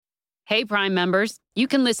Hey, Prime members, you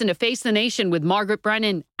can listen to Face the Nation with Margaret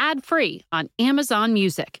Brennan ad-free on Amazon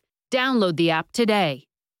Music. Download the app today.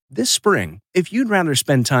 This spring, if you'd rather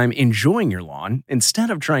spend time enjoying your lawn instead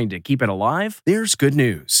of trying to keep it alive, there's good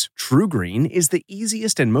news. True Green is the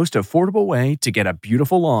easiest and most affordable way to get a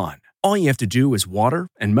beautiful lawn. All you have to do is water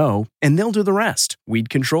and mow, and they'll do the rest. Weed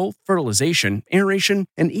control, fertilization, aeration,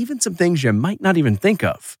 and even some things you might not even think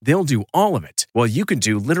of. They'll do all of it, while you can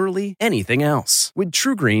do literally anything else. With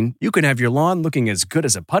True Green, you can have your lawn looking as good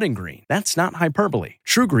as a putting green. That's not hyperbole.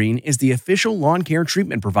 True Green is the official lawn care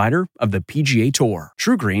treatment provider of the PGA Tour.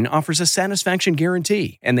 True Green offers a satisfaction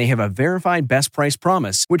guarantee, and they have a verified best price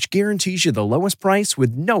promise, which guarantees you the lowest price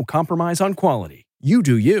with no compromise on quality. You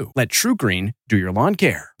do you. Let True Green do your lawn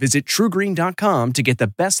care. Visit TrueGreen.com to get the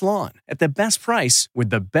best lawn at the best price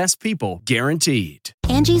with the best people guaranteed.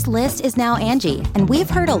 Angie's List is now Angie, and we've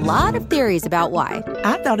heard a lot of theories about why.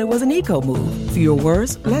 I thought it was an eco move. Fewer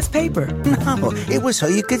words, less paper. No, it was so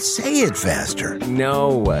you could say it faster.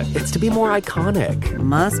 No, it's to be more iconic.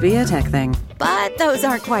 Must be a tech thing. But those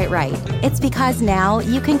aren't quite right. It's because now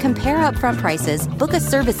you can compare upfront prices, book a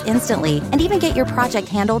service instantly, and even get your project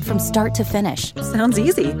handled from start to finish. Sounds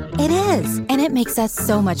easy. It is, and it makes us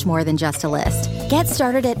so much more than just a list. Get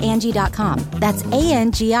started at Angie.com. That's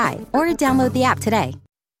ANGI, or download the app today.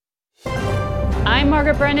 I'm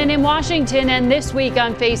Margaret Brennan in Washington, and this week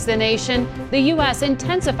on Face the Nation, the U.S.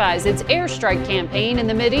 intensifies its airstrike campaign in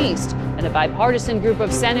the Mideast, and a bipartisan group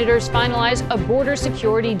of senators finalize a border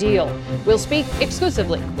security deal. We'll speak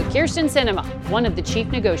exclusively with Kyrsten Sinema, one of the chief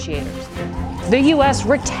negotiators. The U.S.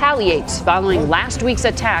 retaliates following last week's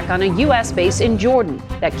attack on a U.S. base in Jordan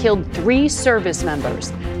that killed 3 service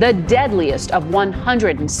members, the deadliest of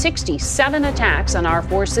 167 attacks on our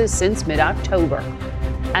forces since mid-October,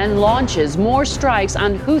 and launches more strikes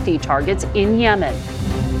on Houthi targets in Yemen.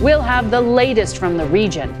 We'll have the latest from the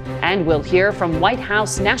region, and we'll hear from White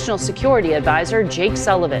House National Security Advisor Jake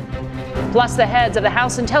Sullivan. Plus, the heads of the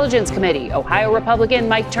House Intelligence Committee, Ohio Republican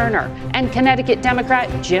Mike Turner and Connecticut Democrat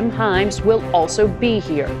Jim Himes, will also be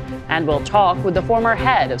here. And we'll talk with the former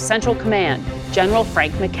head of Central Command, General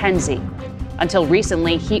Frank McKenzie. Until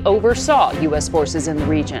recently, he oversaw U.S. forces in the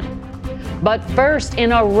region. But first,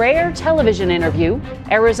 in a rare television interview,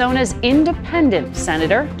 Arizona's independent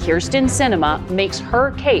Senator Kyrsten Sinema makes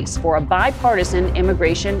her case for a bipartisan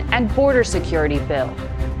immigration and border security bill.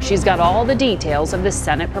 She's got all the details of the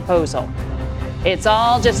Senate proposal. It's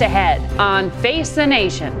all just ahead on Face the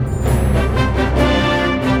Nation.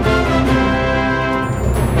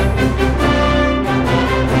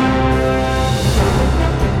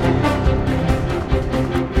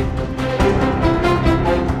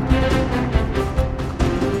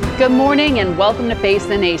 Good morning and welcome to Face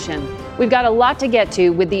the Nation. We've got a lot to get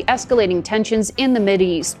to with the escalating tensions in the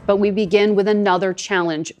Mideast, but we begin with another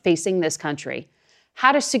challenge facing this country: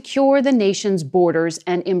 how to secure the nation's borders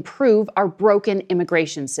and improve our broken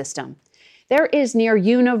immigration system. There is near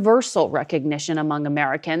universal recognition among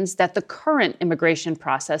Americans that the current immigration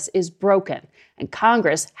process is broken, and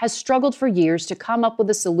Congress has struggled for years to come up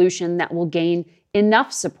with a solution that will gain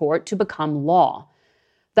enough support to become law.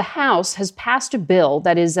 The House has passed a bill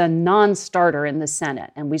that is a non-starter in the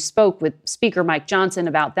Senate, and we spoke with Speaker Mike Johnson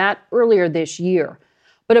about that earlier this year.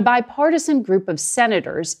 But a bipartisan group of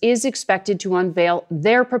senators is expected to unveil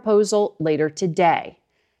their proposal later today.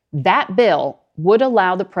 That bill would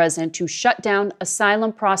allow the president to shut down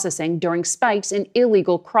asylum processing during spikes in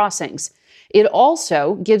illegal crossings. It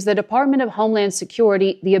also gives the Department of Homeland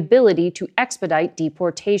Security the ability to expedite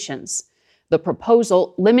deportations. The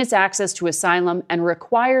proposal limits access to asylum and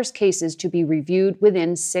requires cases to be reviewed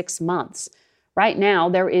within 6 months. Right now,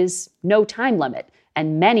 there is no time limit,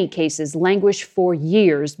 and many cases languish for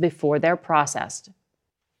years before they're processed.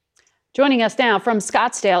 Joining us now from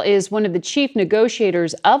Scottsdale is one of the chief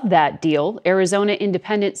negotiators of that deal, Arizona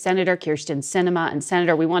Independent Senator Kyrsten Sinema. And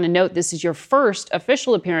Senator, we want to note this is your first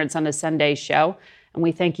official appearance on a Sunday show, and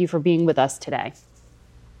we thank you for being with us today.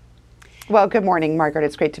 Well, good morning, Margaret.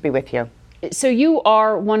 It's great to be with you. So you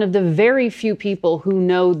are one of the very few people who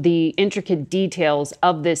know the intricate details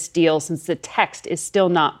of this deal, since the text is still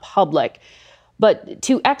not public. But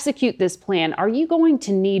to execute this plan, are you going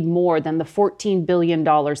to need more than the $14 billion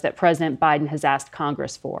that President Biden has asked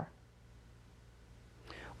Congress for?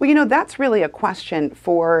 Well, you know, that's really a question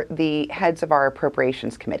for the heads of our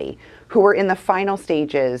Appropriations Committee, who are in the final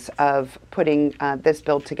stages of putting this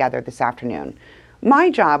bill together this afternoon.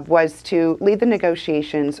 My job was to lead the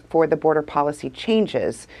negotiations for the border policy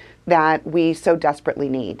changes that we so desperately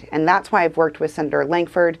need. And that's why I've worked with Senator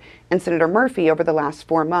Lankford and Senator Murphy over the last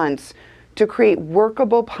 4 months to create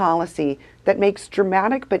workable policy that makes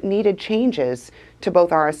dramatic but needed changes to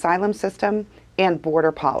both our asylum system and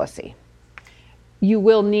border policy. You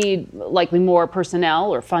will need likely more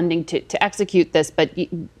personnel or funding to execute this, but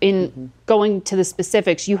in going to the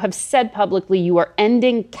specifics, you have said publicly you are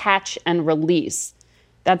ending catch and release.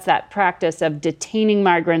 That's that practice of detaining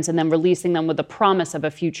migrants and then releasing them with a promise of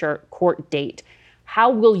a future court date.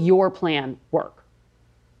 How will your plan work?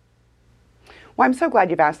 Well, I'm so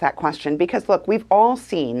glad you've asked that question because, look, we've all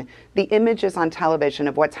seen the images on television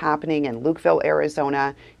of what's happening in Lukeville,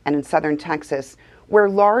 Arizona, and in southern Texas, where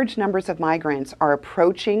large numbers of migrants are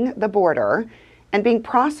approaching the border and being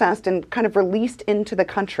processed and kind of released into the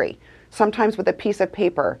country, sometimes with a piece of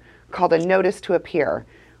paper called a notice to appear,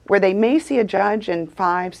 where they may see a judge in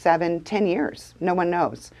 5, 7, 10 years. No one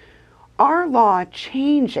knows. Our law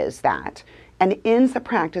changes that and ends the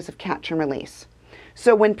practice of catch and release.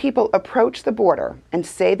 So when people approach the border and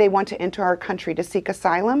say they want to enter our country to seek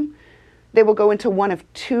asylum, they will go into one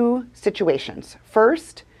of two situations.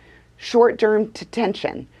 First, short-term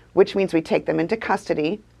detention, which means we take them into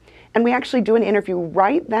custody, and we actually do an interview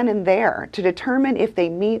right then and there to determine if they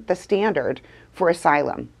meet the standard for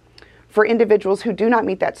asylum. For individuals who do not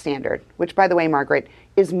meet that standard, which, by the way, Margaret,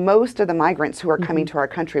 is most of the migrants who are coming to our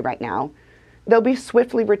country right now, they'll be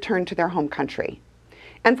swiftly returned to their home country.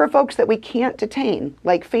 And for folks that we can't detain,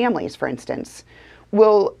 like families, for instance,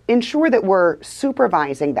 we'll ensure that we're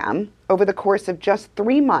supervising them over the course of just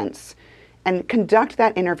 3 months and conduct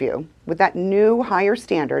that interview with that new higher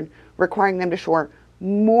standard, requiring them to show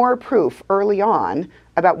more proof early on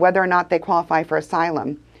about whether or not they qualify for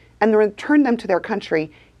asylum, and then return them to their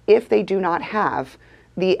country if they do not have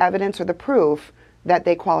the evidence or the proof that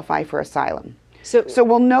they qualify for asylum. So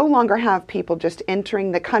we'll no longer have people just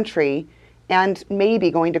entering the country and maybe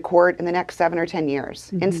going to court in the next 7 or 10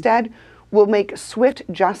 years. Instead, we'll make swift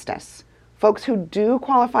justice. Folks who do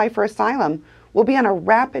qualify for asylum will be on a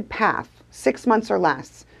rapid path, 6 months or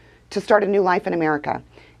less, to start a new life in America.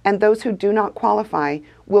 And those who do not qualify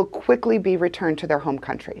will quickly be returned to their home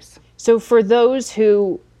countries. So for those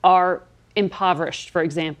who are impoverished, for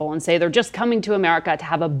example, and say they're just coming to America to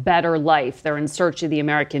have a better life, they're in search of the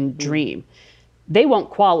American dream, they won't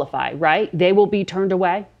qualify, right? They will be turned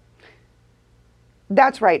away?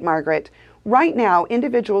 That's right, Margaret. Right now,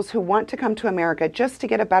 individuals who want to come to America just to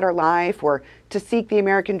get a better life or to seek the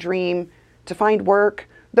American dream, to find work,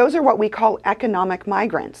 those are what we call economic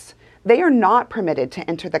migrants. They are not permitted to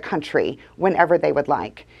enter the country whenever they would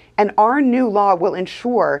like. And our new law will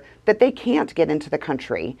ensure that they can't get into the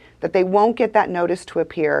country, that they won't get that notice to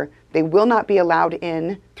appear, they will not be allowed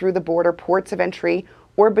in through the border ports of entry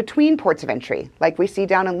or between ports of entry, like we see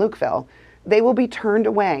down in Lukeville. They will be turned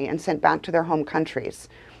away and sent back to their home countries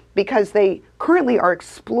because they currently are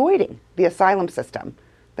exploiting the asylum system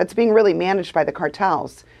that's being really managed by the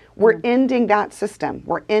cartels. We're ending that system.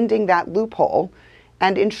 We're ending that loophole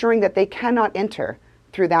and ensuring that they cannot enter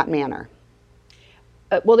through that manner.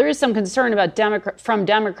 Well, there is some concern about from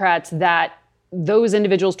Democrats that those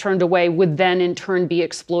individuals turned away would then in turn be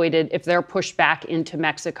exploited if they're pushed back into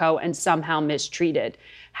Mexico and somehow mistreated.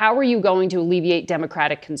 How are you going to alleviate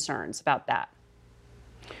Democratic concerns about that?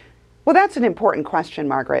 Well, that's an important question,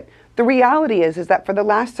 Margaret. The reality is that for the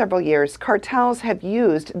last several years, cartels have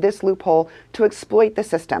used this loophole to exploit the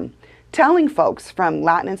system, telling folks from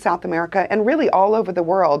Latin and South America and really all over the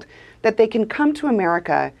world that they can come to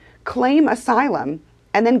America, claim asylum,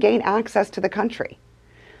 and then gain access to the country.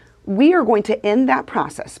 We are going to end that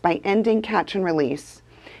process by ending catch and release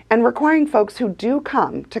and requiring folks who do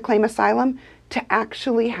come to claim asylum to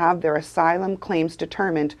actually have their asylum claims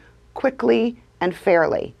determined quickly and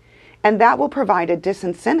fairly. And that will provide a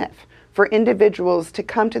disincentive for individuals to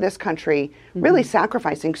come to this country, really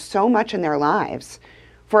sacrificing so much in their lives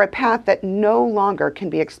for a path that no longer can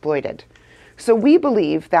be exploited. So we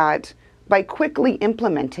believe that by quickly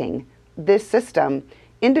implementing this system,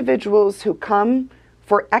 individuals who come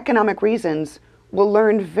for economic reasons will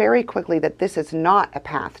learn very quickly that this is not a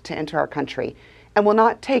path to enter our country and will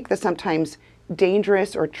not take the sometimes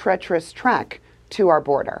dangerous or treacherous trek to our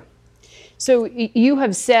border. So you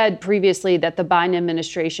have said previously that the Biden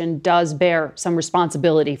administration does bear some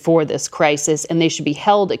responsibility for this crisis, and they should be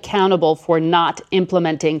held accountable for not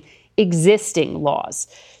implementing existing laws.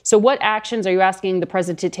 So what actions are you asking the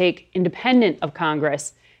president to take independent of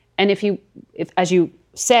Congress? And if as you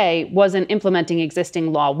say, wasn't implementing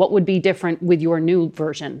existing law, what would be different with your new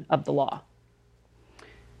version of the law?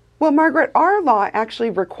 Well, Margaret, our law actually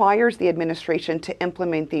requires the administration to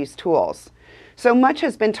implement these tools. So much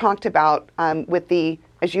has been talked about with the,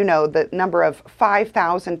 as you know, the number of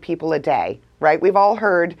 5,000 people a day, right? We've all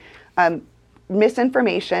heard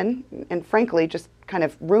misinformation and frankly, just kind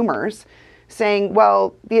of rumors saying,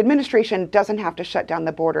 well, the administration doesn't have to shut down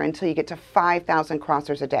the border until you get to 5,000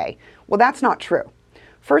 crossers a day. Well, that's not true.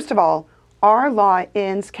 First of all, our law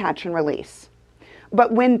ends catch and release.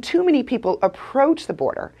 But when too many people approach the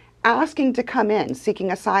border asking to come in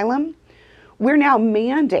seeking asylum, we're now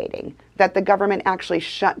mandating that the government actually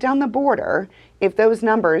shut down the border if those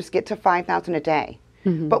numbers get to 5,000 a day.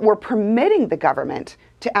 But we're permitting the government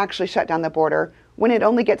to actually shut down the border when it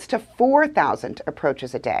only gets to 4,000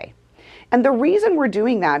 approaches a day. And the reason we're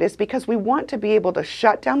doing that is because we want to be able to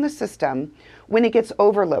shut down the system when it gets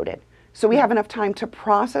overloaded. So we have enough time to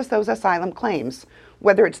process those asylum claims,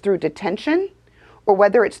 whether it's through detention or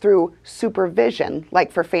whether it's through supervision,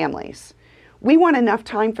 like for families. We want enough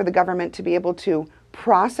time for the government to be able to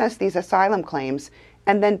process these asylum claims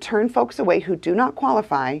and then turn folks away who do not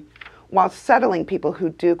qualify while settling people who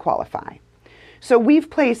do qualify. So we've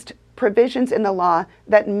placed provisions in the law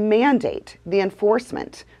that mandate the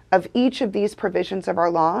enforcement of each of these provisions of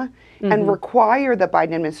our law and require the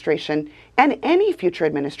Biden administration and any future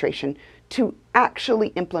administration to actually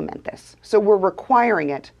implement this. So we're requiring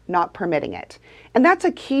it, not permitting it. And that's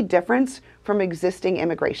a key difference from existing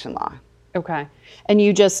immigration law. Okay. And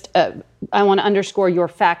you just, I want to underscore your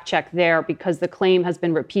fact check there, because the claim has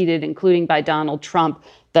been repeated, including by Donald Trump,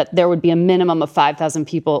 that there would be a minimum of 5,000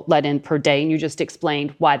 people let in per day. And you just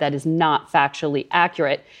explained why that is not factually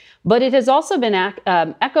accurate. But it has also been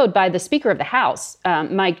echoed by the Speaker of the House,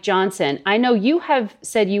 Mike Johnson. I know you have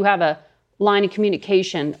said you have a line of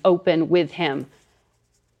communication open with him.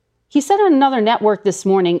 He said on another network this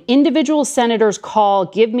morning, individual senators call,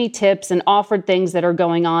 give me tips, and offered things that are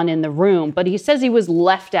going on in the room. But he says he was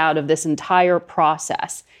left out of this entire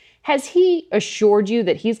process. Has he assured you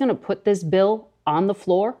that he's going to put this bill on the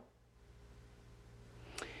floor?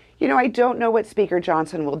 You know, I don't know what Speaker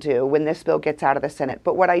Johnson will do when this bill gets out of the Senate.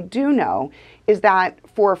 But what I do know is that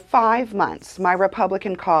for 5 months, my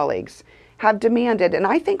Republican colleagues have demanded, and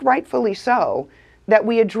I think rightfully so, that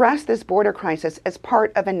we address this border crisis as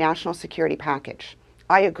part of a national security package.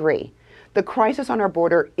 I agree. The crisis on our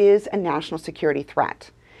border is a national security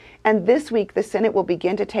threat. And this week, the Senate will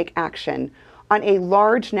begin to take action on a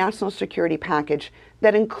large national security package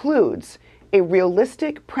that includes a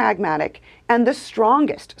realistic, pragmatic, and the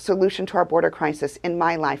strongest solution to our border crisis in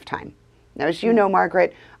my lifetime. Now, as you know,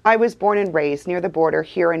 Margaret, I was born and raised near the border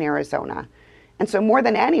here in Arizona. And so more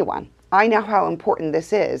than anyone, I know how important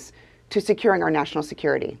this is to securing our national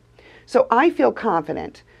security. So I feel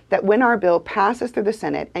confident that when our bill passes through the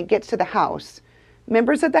Senate and gets to the House,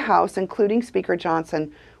 members of the House, including Speaker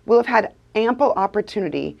Johnson, will have had ample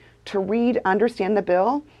opportunity to read, understand the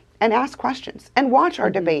bill, and ask questions and watch our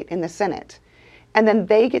debate in the Senate. And then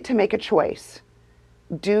they get to make a choice.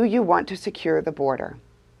 Do you want to secure the border?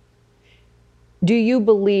 Do you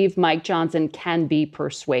believe Mike Johnson can be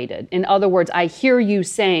persuaded? In other words, I hear you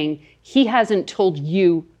saying he hasn't told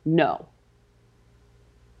you no.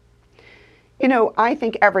 You know, I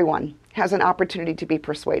think everyone has an opportunity to be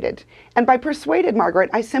persuaded. And by persuaded, Margaret,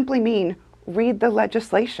 I simply mean read the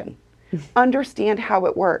legislation, understand how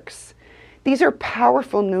it works. These are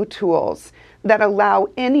powerful new tools that allow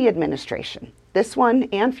any administration, this one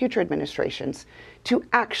and future administrations, to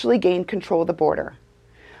actually gain control of the border.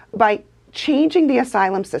 By changing the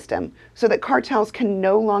asylum system so that cartels can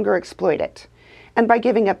no longer exploit it, and by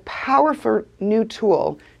giving a powerful new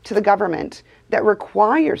tool to the government that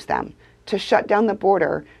requires them to shut down the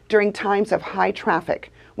border during times of high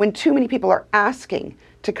traffic, when too many people are asking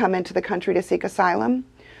to come into the country to seek asylum,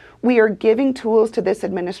 we are giving tools to this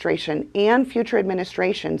administration and future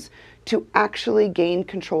administrations to actually gain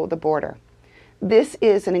control of the border. This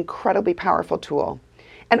is an incredibly powerful tool.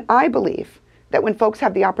 And I believe that when folks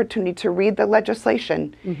have the opportunity to read the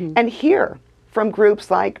legislation and hear from groups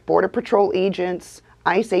like Border Patrol agents,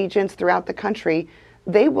 ICE agents throughout the country,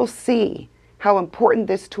 they will see how important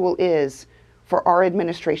this tool is for our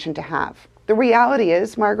administration to have. The reality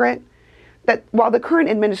is, Margaret, that while the current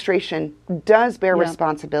administration does bear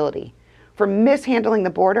responsibility for mishandling the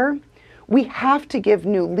border, we have to give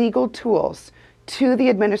new legal tools to the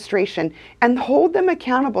administration and hold them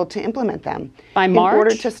accountable to implement them by March? In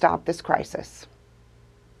order to stop this crisis.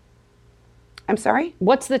 I'm sorry?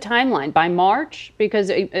 What's the timeline? By March? Because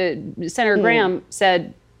Senator Graham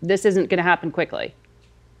said this isn't going to happen quickly.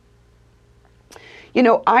 You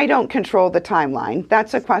know, I don't control the timeline.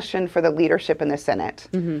 That's a question for the leadership in the Senate.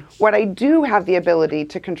 What I do have the ability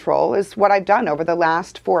to control is what I've done over the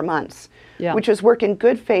last 4 months, which is work in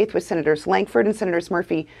good faith with Senators Lankford and Senators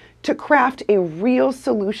Murphy to craft a real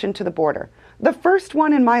solution to the border. The first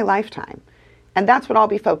one in my lifetime. And that's what I'll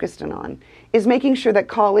be focused on, is making sure that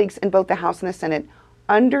colleagues in both the House and the Senate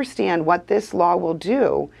understand what this law will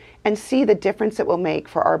do and see the difference it will make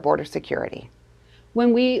for our border security.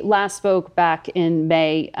 When we last spoke back in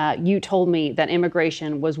May, you told me that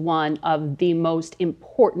immigration was one of the most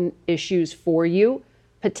important issues for you,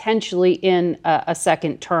 potentially in a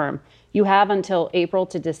second term. You have until April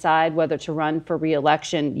to decide whether to run for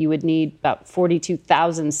re-election. You would need about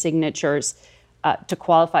 42,000 signatures to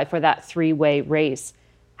qualify for that three-way race.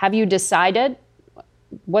 Have you decided?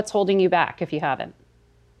 What's holding you back if you haven't?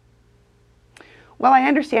 Well, I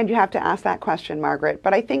understand you have to ask that question, Margaret,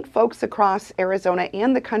 but I think folks across Arizona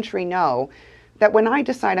and the country know that when I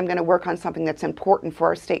decide I'm going to work on something that's important for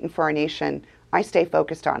our state and for our nation, I stay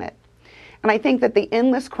focused on it. And I think that the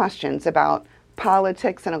endless questions about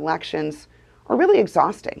politics and elections are really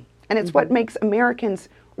exhausting. And it's what makes Americans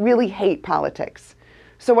really hate politics.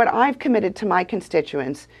 So what I've committed to my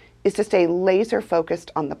constituents is to stay laser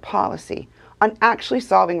focused on the policy, on actually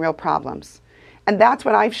solving real problems. And that's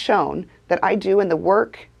what I've shown that I do in the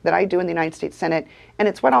work that I do in the United States Senate. And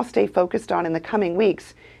it's what I'll stay focused on in the coming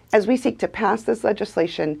weeks as we seek to pass this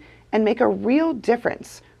legislation and make a real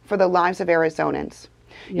difference for the lives of Arizonans.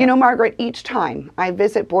 Yeah. You know, Margaret, each time I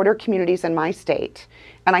visit border communities in my state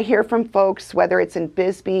and I hear from folks, whether it's in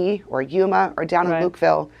Bisbee or Yuma or down in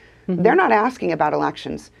Lukeville, they're not asking about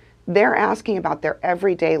elections. They're asking about their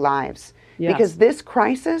everyday lives. Yes. Because this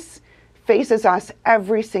crisis faces us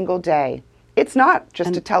every single day. It's not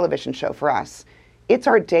just a television show for us. It's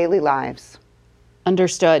our daily lives.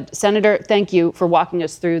 Understood. Senator, thank you for walking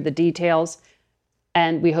us through the details,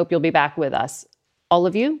 and we hope you'll be back with us. All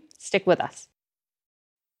of you, stick with us.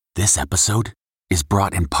 This episode is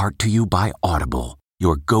brought in part to you by Audible,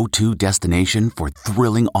 your go-to destination for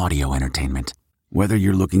thrilling audio entertainment. Whether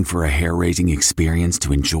you're looking for a hair-raising experience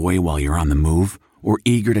to enjoy while you're on the move or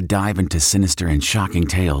eager to dive into sinister and shocking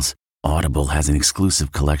tales, Audible has an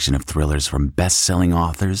exclusive collection of thrillers from best-selling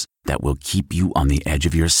authors that will keep you on the edge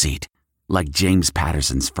of your seat. Like James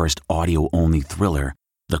Patterson's first audio-only thriller,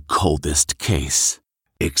 The Coldest Case.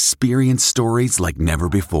 Experience stories like never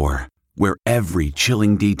before, where every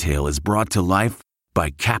chilling detail is brought to life by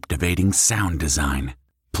captivating sound design.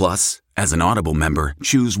 Plus, as an Audible member,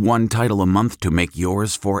 choose one title a month to make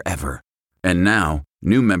yours forever. And now,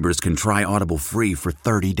 new members can try Audible free for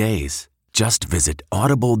 30 days. Just visit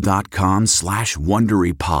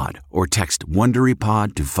audible.com/WonderyPod or text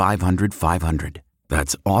WonderyPod to 500-500.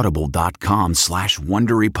 That's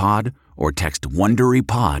audible.com/WonderyPod or text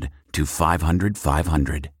WonderyPod to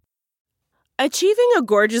 500-500. Achieving a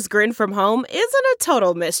gorgeous grin from home isn't a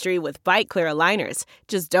total mystery with Bite Clear aligners.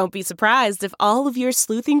 Just don't be surprised if all of your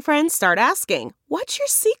sleuthing friends start asking, "What's your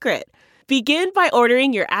secret?" Begin by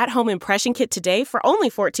ordering your at-home impression kit today for only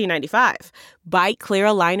 $14.95. Bite Clear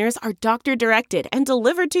aligners are doctor-directed and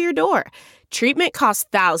delivered to your door. Treatment costs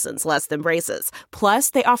thousands less than braces.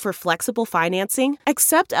 Plus, they offer flexible financing,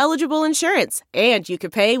 accept eligible insurance, and you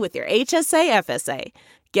can pay with your HSA FSA.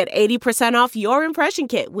 Get 80% off your impression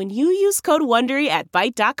kit when you use code WONDERY at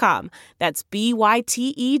Byte.com. That's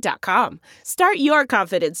BYTE.com. Start your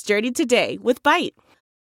confidence journey today with Byte.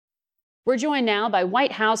 We're joined now by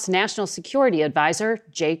White House National Security Advisor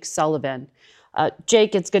Jake Sullivan.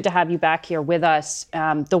 Jake, it's good to have you back here with us.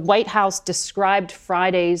 The White House described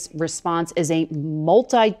Friday's response as a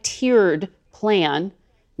multi-tiered plan,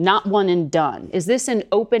 not one and done. Is this an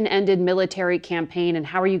open-ended military campaign, and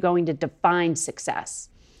how are you going to define success?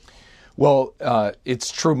 Well,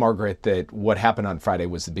 it's true, Margaret, that what happened on Friday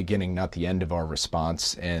was the beginning, not the end of our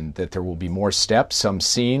response, and that there will be more steps, some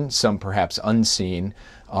seen, some perhaps unseen,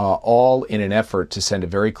 all in an effort to send a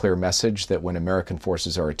very clear message that when American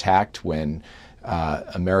forces are attacked, when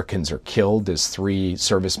Americans are killed, as 3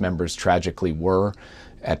 service members tragically were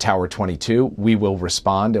at Tower 22, we will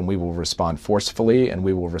respond, and we will respond forcefully, and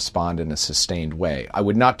we will respond in a sustained way. I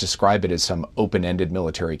would not describe it as some open-ended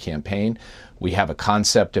military campaign. We have a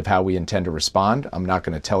concept of how we intend to respond. I'm not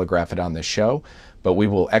going to telegraph it on this show, but we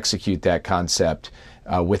will execute that concept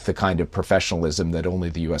with the kind of professionalism that only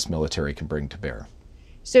the U.S. military can bring to bear.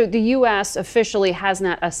 So the U.S. officially has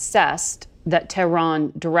not assessed that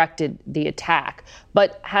Tehran directed the attack,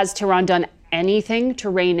 but has Tehran done anything to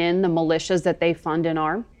rein in the militias that they fund and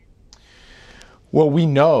arm? Well, we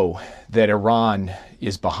know that Iran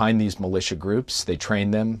is behind these militia groups. They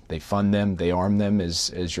train them, they fund them, they arm them,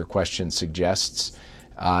 as your question suggests,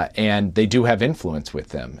 and they do have influence with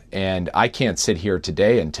them. And I can't sit here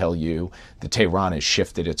today and tell you that Tehran has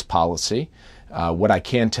shifted its policy. What I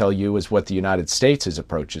can tell you is what the United States'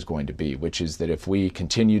 approach is going to be, which is that if we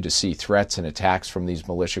continue to see threats and attacks from these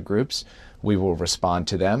militia groups, we will respond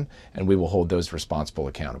to them and we will hold those responsible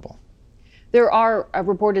accountable. There are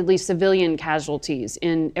reportedly civilian casualties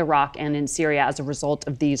in Iraq and in Syria as a result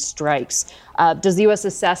of these strikes. Does the U.S.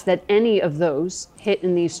 assess that any of those hit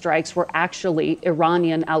in these strikes were actually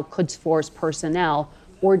Iranian Al-Quds Force personnel,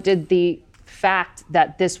 or did the fact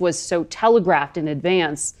that this was so telegraphed in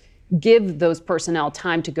advance give those personnel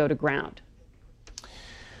time to go to ground?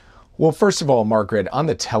 Well, first of all, Margaret, on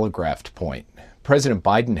the telegraphed point, President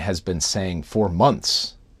Biden has been saying for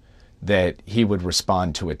months that he would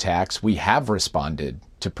respond to attacks. We have responded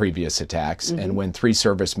to previous attacks. Mm-hmm. And when 3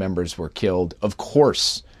 service members were killed, of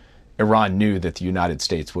course, Iran knew that the United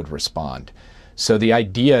States would respond. So the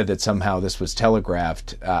idea that somehow this was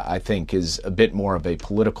telegraphed, I think, is a bit more of a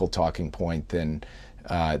political talking point than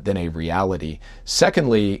a reality.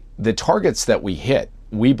 Secondly, the targets that we hit,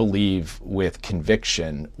 we believe with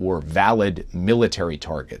conviction, were valid military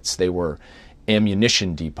targets. They were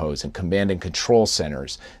ammunition depots and command and control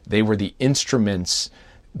centers. They were the instruments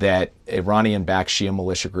that Iranian-backed Shia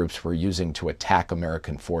militia groups were using to attack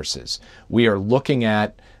American forces. We are looking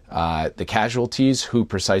at the casualties, who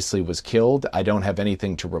precisely was killed. I don't have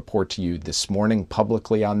anything to report to you this morning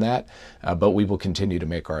publicly on that, but we will continue to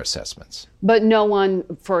make our assessments. But no one,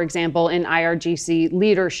 for example, in IRGC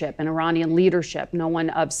leadership, in Iranian leadership, no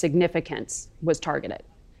one of significance was targeted.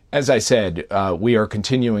 As I said, we are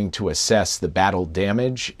continuing to assess the battle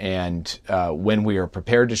damage, and when we are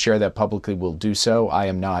prepared to share that publicly, we'll do so. I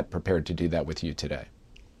am not prepared to do that with you today.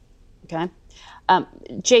 Okay.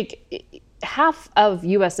 Jake, half of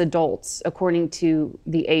U.S. adults, according to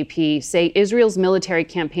the AP, say Israel's military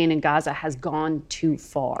campaign in Gaza has gone too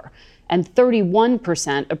far, and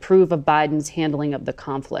 31% approve of Biden's handling of the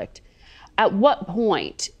conflict. At what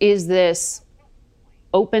point is this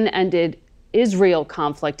open-ended Israel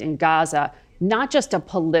conflict in Gaza not just a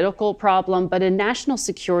political problem, but a national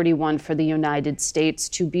security one for the United States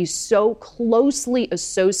to be so closely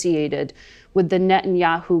associated with the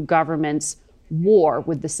Netanyahu government's war,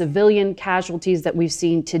 with the civilian casualties that we've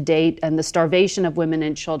seen to date and the starvation of women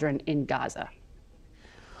and children in Gaza?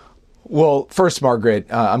 Well, first,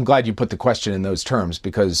 Margaret, I'm glad you put the question in those terms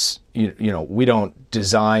because, we don't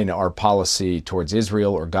design our policy towards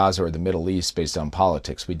Israel or Gaza or the Middle East based on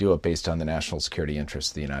politics. We do it based on the national security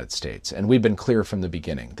interests of the United States. And we've been clear from the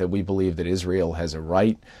beginning that we believe that Israel has a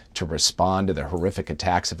right to respond to the horrific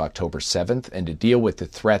attacks of October 7th and to deal with the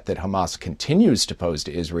threat that Hamas continues to pose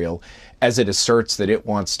to Israel as it asserts that it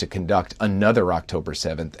wants to conduct another October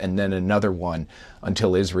 7th and then another one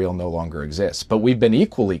until Israel no longer exists. But we've been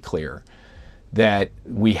equally clear that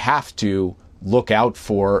we have to look out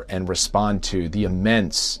for and respond to the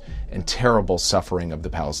immense and terrible suffering of the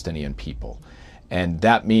Palestinian people. And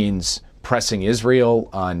that means pressing Israel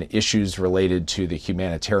on issues related to the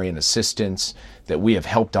humanitarian assistance that we have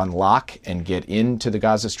helped unlock and get into the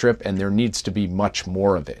Gaza Strip, and there needs to be much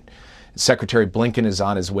more of it. Secretary Blinken is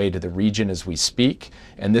on his way to the region as we speak,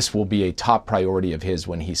 and this will be a top priority of his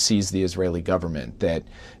when he sees the Israeli government, that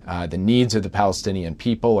the needs of the Palestinian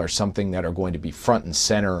people are something that are going to be front and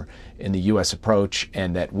center in the U.S. approach,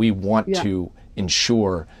 and that we want to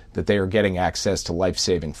ensure that they are getting access to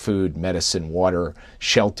life-saving food, medicine, water,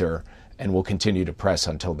 shelter, and will continue to press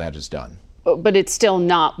until that is done. But it's still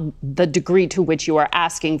not the degree to which you are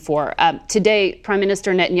asking for. Today, Prime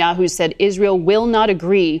Minister Netanyahu said Israel will not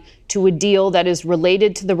agree to a deal that is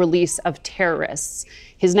related to the release of terrorists.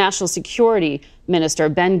 His national security minister,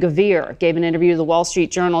 Ben-Gvir, gave an interview to the Wall Street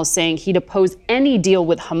Journal saying he'd oppose any deal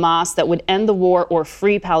with Hamas that would end the war or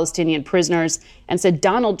free Palestinian prisoners, and said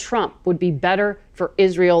Donald Trump would be better for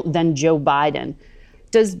Israel than Joe Biden.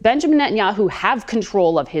 Does Benjamin Netanyahu have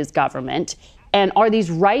control of his government? And are these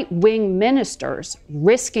right-wing ministers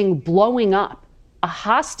risking blowing up a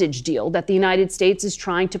hostage deal that the United States is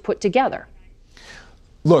trying to put together?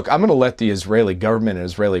 Look, I'm going to let the Israeli government and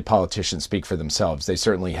Israeli politicians speak for themselves. They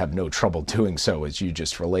certainly have no trouble doing so, as you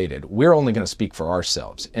just related. We're only going to speak for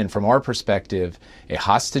ourselves. And from our perspective, a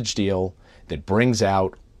hostage deal that brings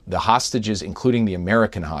out the hostages, including the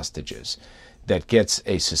American hostages, that gets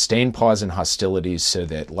a sustained pause in hostilities so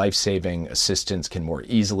that life-saving assistance can more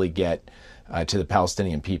easily get to the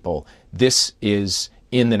Palestinian people. This is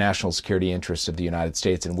in the national security interest of the United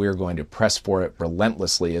States, and we're going to press for it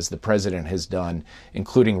relentlessly, as the president has done,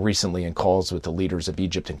 including recently in calls with the leaders of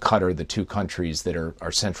Egypt and Qatar, the two countries that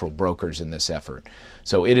are central brokers in this effort.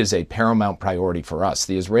 So it is a paramount priority for us.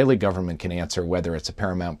 The Israeli government can answer whether it's a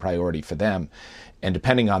paramount priority for them, and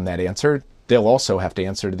depending on that answer, they'll also have to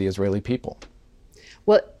answer to the Israeli people.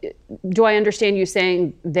 Well, do I understand you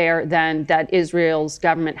saying there then that Israel's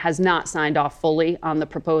government has not signed off fully on the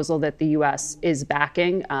proposal that the U.S. is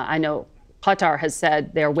backing? I know Qatar has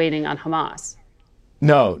said they're waiting on Hamas.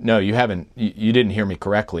 No, you haven't. You didn't hear me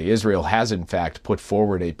correctly. Israel has, in fact, put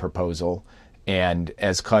forward a proposal. And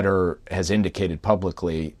as Qatar has indicated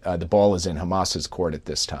publicly, the ball is in Hamas's court at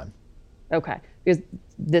this time. Okay. Because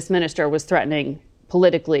this minister was threatening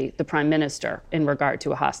politically the prime minister in regard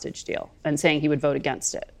to a hostage deal and saying he would vote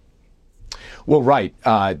against it. Well, right.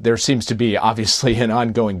 There seems to be obviously an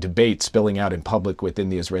ongoing debate spilling out in public within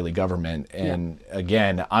the Israeli government. And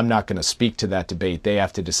again, I'm not going to speak to that debate. They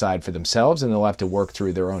have to decide for themselves, and they'll have to work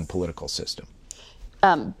through their own political system.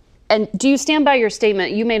 And do you stand by your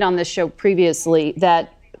statement you made on this show previously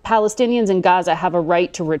that Palestinians in Gaza have a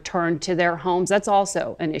right to return to their homes? That's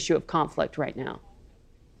also an issue of conflict right now.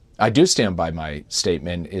 I do stand by my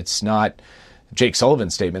statement. It's not Jake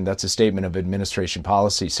Sullivan's statement. That's a statement of administration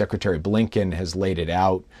policy. Secretary Blinken has laid it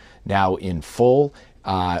out now in full.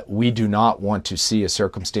 We do not want to see a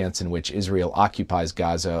circumstance in which Israel occupies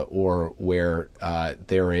Gaza or where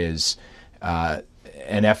there is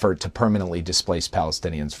an effort to permanently displace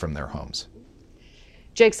Palestinians from their homes.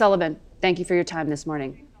 Jake Sullivan, thank you for your time this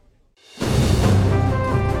morning.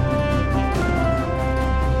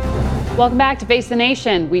 Welcome back to Face the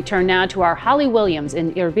Nation. We turn now to our Holly Williams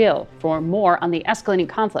in Erbil for more on the escalating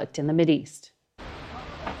conflict in the Mideast.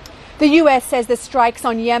 The U.S. says the strikes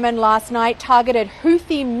on Yemen last night targeted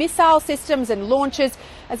Houthi missile systems and launchers,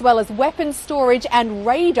 as well as weapons storage and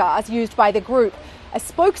radars used by the group. A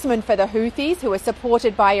spokesman for the Houthis, who are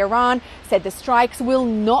supported by Iran, said the strikes will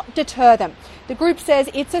not deter them. The group says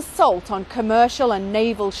its assault on commercial and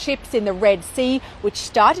naval ships in the Red Sea, which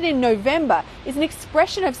started in November, is an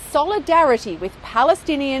expression of solidarity with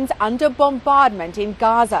Palestinians under bombardment in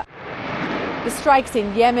Gaza. The strikes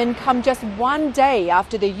in Yemen come just one day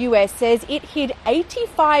after the U.S. says it hit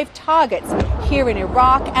 85 targets here in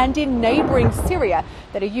Iraq and in neighboring Syria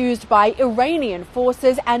that are used by Iranian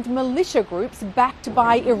forces and militia groups backed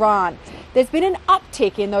by Iran. There's been an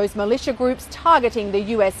uptick in those militia groups targeting the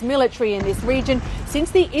U.S. military in this region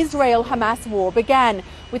since the Israel-Hamas war began,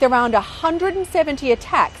 with around 170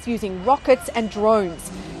 attacks using rockets and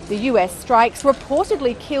drones. The U.S. strikes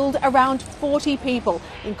reportedly killed around 40 people,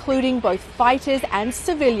 including both fighters and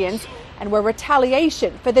civilians, and were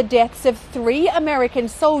retaliation for the deaths of 3 American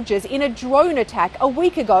soldiers in a drone attack a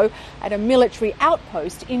week ago at a military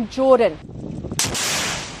outpost in Jordan.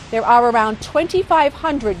 There are around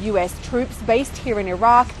 2,500 U.S. troops based here in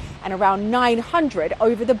Iraq and around 900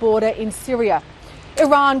 over the border in Syria.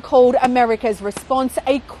 Iran called America's response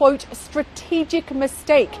a, quote, strategic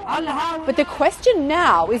mistake. But the question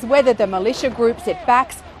now is whether the militia groups it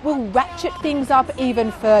backs will ratchet things up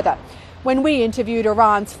even further. When we interviewed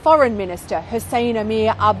Iran's foreign minister, Hossein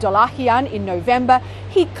Amir Abdollahian, in November,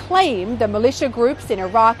 he claimed the militia groups in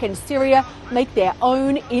Iraq and Syria make their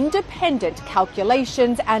own independent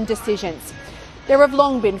calculations and decisions. There have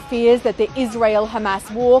long been fears that the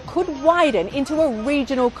Israel-Hamas war could widen into a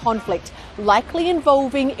regional conflict, likely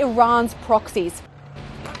involving Iran's proxies.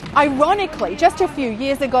 Ironically, just a few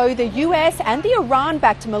years ago, the US and the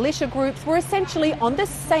Iran-backed militia groups were essentially on the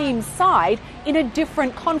same side in a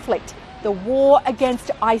different conflict, the war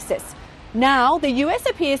against ISIS. Now, the US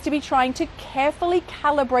appears to be trying to carefully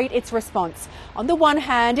calibrate its response. On the one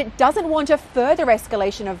hand, it doesn't want a further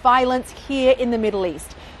escalation of violence here in the Middle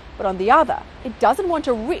East. But on the other, it doesn't want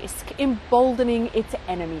to risk emboldening its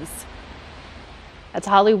enemies. That's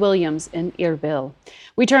Holly Williams in Erbil.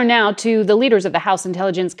 We turn now to the leaders of the House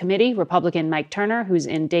Intelligence Committee, Republican Mike Turner, who's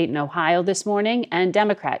in Dayton, Ohio this morning, and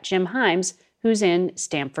Democrat Jim Himes, who's in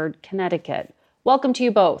Stamford, Connecticut. Welcome to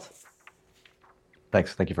you both.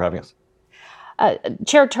 Thanks. Thank you for having us.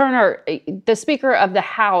 Chair Turner, the Speaker of the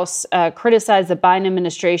House criticized the Biden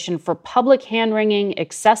administration for public hand-wringing,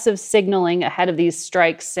 excessive signaling ahead of these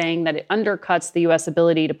strikes, saying that it undercuts the U.S.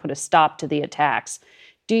 ability to put a stop to the attacks.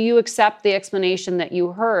 Do you accept the explanation that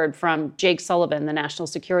you heard from Jake Sullivan, the National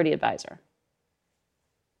Security Advisor?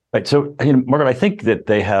 Right. So, Margaret, I think that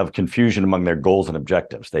they have confusion among their goals and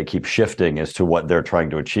objectives. They keep shifting as to what they're trying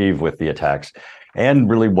to achieve with the attacks and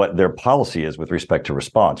really what their policy is with respect to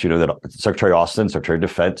response. You know, that Secretary Austin, Secretary of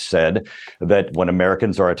Defense, said that when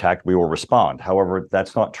Americans are attacked, we will respond. However,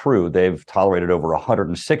 that's not true. They've tolerated over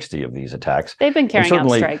 160 of these attacks. They've been carrying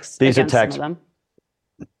out strikes these against attacks, some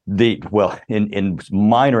of them. In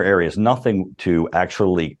minor areas, nothing to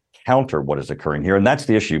actually counter what is occurring here. And that's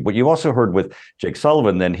the issue. But you also heard with Jake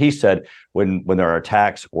Sullivan, then he said when there are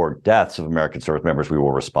attacks or deaths of American service members, we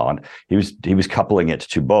will respond. He was coupling it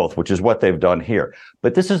to both, which is what they've done here.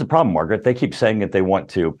 But this is the problem, Margaret. They keep saying that they want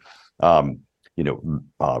to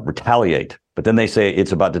retaliate But then they say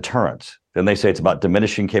it's about deterrence. Then they say it's about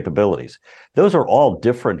diminishing capabilities. Those are all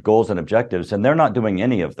different goals and objectives, and they're not doing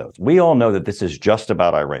any of those. We all know that this is just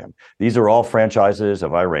about Iran. These are all franchises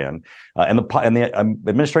of Iran. And the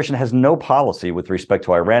administration has no policy with respect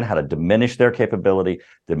to Iran, how to diminish their capability,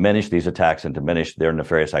 diminish these attacks, and diminish their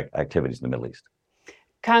nefarious activities in the Middle East.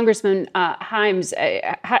 Congressman Himes,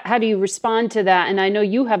 how do you respond to that? And I know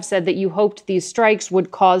you have said that you hoped these strikes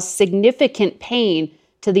would cause significant pain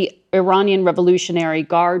to the Iranian Revolutionary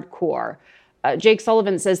Guard Corps. Jake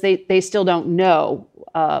Sullivan says they still don't know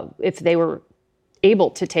if they were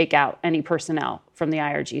able to take out any personnel from the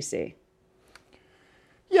IRGC.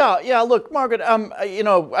 Yeah. Look, Margaret,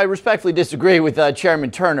 I respectfully disagree with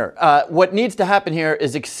Chairman Turner. What needs to happen here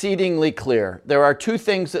is exceedingly clear. There are two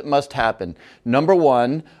things that must happen. Number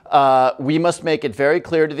one, we must make it very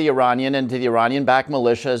clear to the Iranian and to the Iranian-backed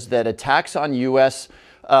militias that attacks on U.S.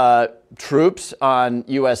 Troops, on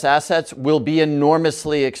U.S. assets, will be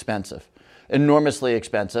enormously expensive. And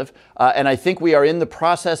I think we are in the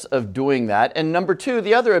process of doing that. And number two,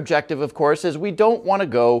 the other objective, of course, is we don't want to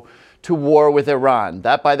go to war with Iran.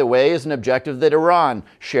 That, by the way, is an objective that Iran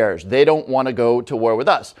shares. They don't want to go to war with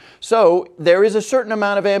us. So there is a certain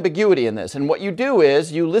amount of ambiguity in this. And what you do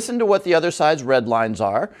is you listen to what the other side's red lines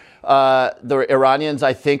are. The Iranians,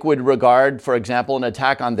 I think, would regard, for example, an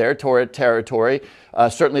attack on their territory,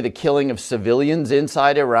 certainly the killing of civilians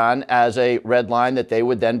inside Iran, as a red line that they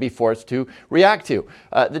would then be forced to react to.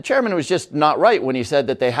 The chairman was just not right when he said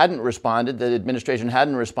that they hadn't responded, the administration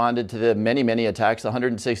hadn't responded to the many, many attacks, the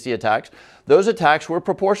 160 attacks. Those attacks were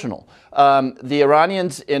proportional. The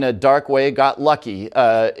Iranians, in a dark way, got lucky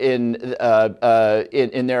in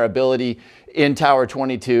their ability in Tower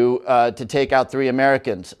 22 to take out 3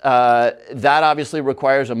 Americans. That obviously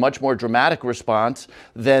requires a much more dramatic response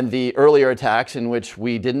than the earlier attacks in which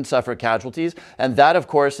we didn't suffer casualties. And that, of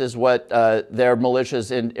course, is what their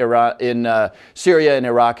militias in Syria and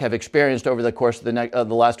Iraq have experienced over the course of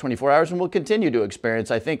the last 24 hours and will continue to experience,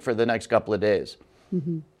 I think, for the next couple of days.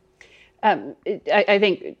 Mm-hmm. I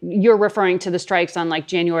think you're referring to the strikes on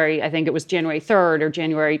January, I think it was January 3rd or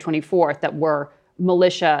January 24th, that were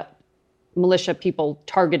militia people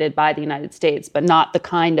targeted by the United States, but not the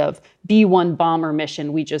kind of B-1 bomber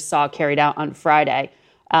mission we just saw carried out on Friday.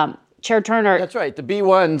 Chair Turner. That's right. The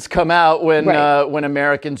B-1s come out when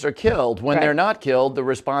Americans are killed. When they're not killed, the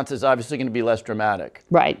response is obviously going to be less dramatic.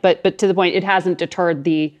 Right. But to the point, it hasn't deterred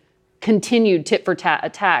the continued tit-for-tat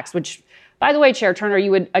attacks, which, by the way, Chair Turner, you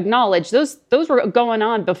would acknowledge those were going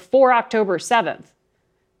on before October 7th.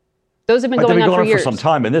 Those have been going on for years. For some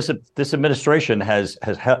time, and this administration has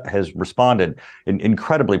responded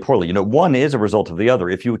incredibly poorly. One is a result of the other.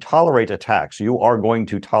 If you tolerate attacks, you are going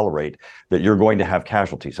to tolerate that you're going to have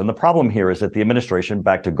casualties. And the problem here is that the administration,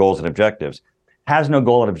 back to goals and objectives, has no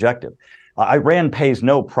goal and objective. Iran pays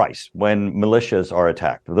no price when militias are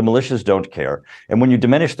attacked. The militias don't care. And when you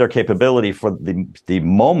diminish their capability for the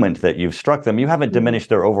moment that you've struck them, you haven't diminished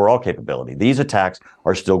their overall capability. These attacks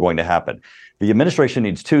are still going to happen. The administration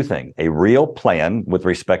needs two things: a real plan with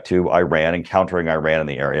respect to Iran and countering Iran in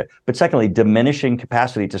the area, but secondly, diminishing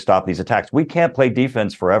capacity to stop these attacks. We can't play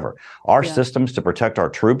defense forever. Our systems to protect our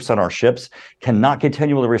troops and our ships cannot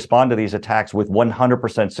continually respond to these attacks with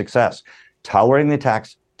 100% success. Tolerating the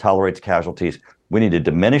attacks tolerates casualties. We need to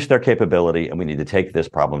diminish their capability, and we need to take this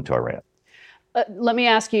problem to Iran. Let me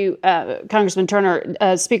ask you, Congressman Turner,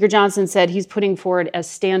 Speaker Johnson said he's putting forward a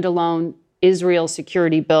standalone Israel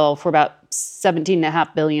security bill for about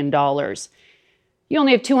 $17.5 billion. You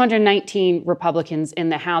only have 219 Republicans in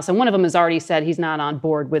the House, and one of them has already said he's not on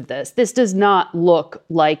board with this. This does not look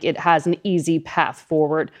like it has an easy path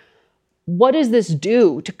forward. What does this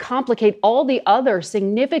do to complicate all the other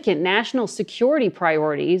significant national security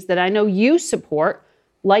priorities that I know you support,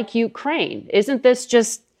 like Ukraine? Isn't this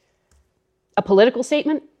just a political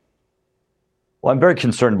statement? Well, I'm very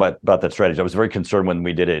concerned about that strategy. I was very concerned when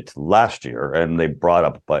we did it last year, and they brought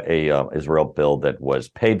up a Israel bill that was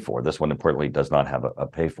paid for. This one, importantly, does not have a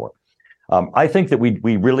pay for. I think that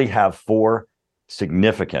we really have 4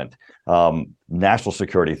 significant national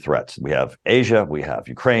security threats. We have Asia, we have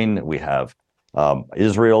Ukraine, we have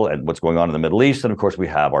Israel and what's going on in the Middle East, and of course we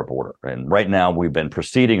have our border. And right now we've been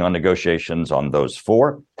proceeding on negotiations on those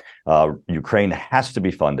 4. Ukraine has to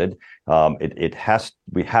be funded.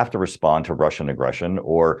 We have to respond to Russian aggression,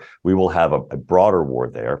 or we will have a broader war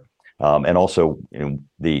there. And also,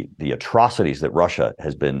 the atrocities that Russia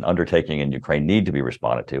has been undertaking in Ukraine need to be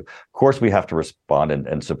responded to. Of course, we have to respond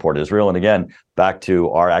and support Israel. And again, back to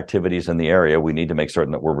our activities in the area, we need to make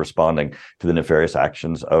certain that we're responding to the nefarious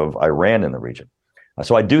actions of Iran in the region.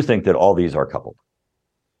 So I do think that all these are coupled.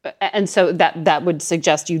 And so that would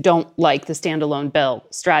suggest you don't like the standalone bill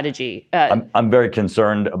strategy. I'm very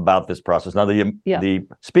concerned about this process. Now, the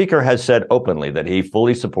speaker has said openly that he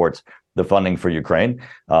fully supports the funding for Ukraine.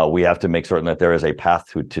 We have to make certain that there is a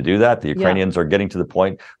path to do that. The Ukrainians are getting to the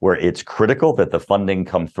point where it's critical that the funding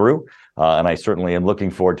come through. And I certainly am looking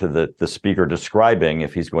forward to the speaker describing,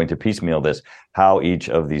 if he's going to piecemeal this, how each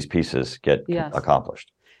of these pieces get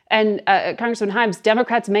accomplished. And Congressman Himes,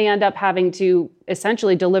 Democrats may end up having to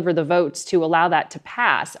essentially deliver the votes to allow that to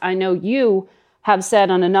pass. I know you have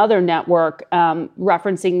said on another network,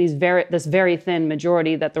 referencing this very thin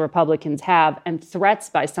majority that the Republicans have and threats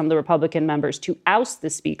by some of the Republican members to oust the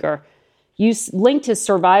speaker. You linked his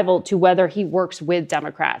survival to whether he works with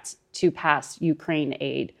Democrats to pass Ukraine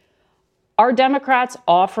aid. Are Democrats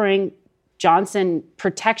offering Johnson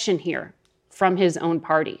protection here from his own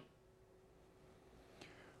party?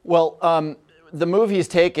 Well, the move he's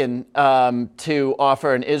taken to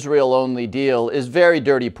offer an Israel-only deal is very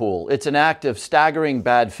dirty pool. It's an act of staggering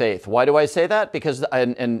bad faith. Why do I say that? Because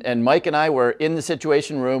and Mike and I were in the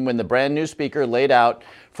Situation Room when the brand new speaker laid out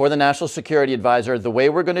for the National Security Advisor, the way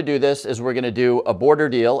we're going to do this is we're going to do a border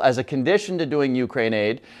deal as a condition to doing Ukraine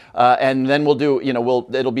aid, and then we'll do,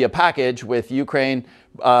 it'll be a package with Ukraine,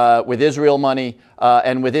 with Israel money,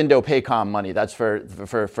 and with Indo-PACOM money. That's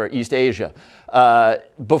for East Asia.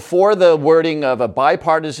 Before the wording of a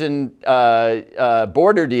bipartisan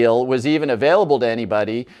border deal was even available to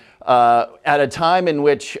anybody, at a time in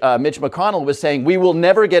which Mitch McConnell was saying, we will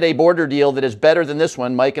never get a border deal that is better than this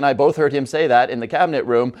one. Mike and I both heard him say that in the cabinet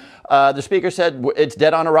room. The speaker said it's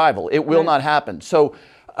dead on arrival. It will not happen. So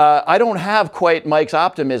I don't have quite Mike's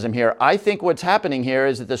optimism here. I think what's happening here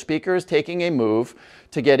is that the speaker is taking a move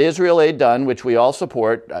to get Israel aid done, which we all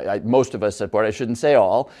support, most of us support, I shouldn't say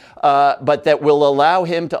all, but that will allow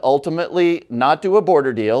him to ultimately not do a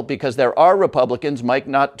border deal, because there are Republicans, Mike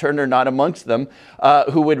Turner not amongst them,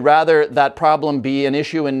 who would rather that problem be an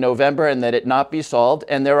issue in November and that it not be solved.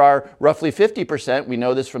 And there are roughly 50%, we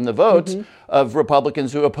know this from the votes, of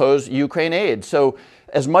Republicans who oppose Ukraine aid. So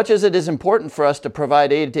as much as it is important for us to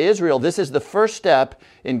provide aid to Israel, this is the first step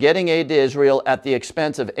in getting aid to Israel at the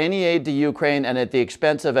expense of any aid to Ukraine and at the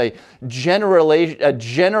expense of a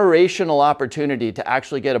generational opportunity to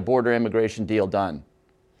actually get a border immigration deal done.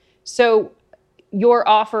 So your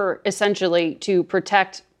offer essentially to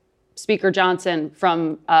protect Speaker Johnson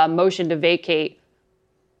from a motion to vacate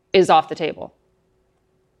is off the table.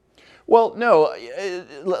 Well, no,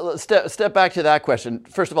 step back to that question.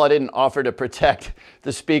 First of all, I didn't offer to protect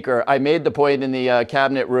the speaker. I made the point in the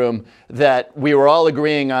cabinet room that we were all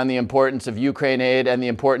agreeing on the importance of Ukraine aid and the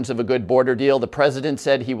importance of a good border deal. The president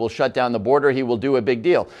said he will shut down the border. He will do a big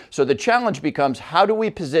deal. So the challenge becomes, how do we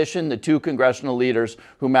position the two congressional leaders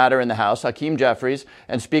who matter in the House, Hakeem Jeffries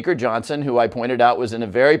and Speaker Johnson, who I pointed out was in a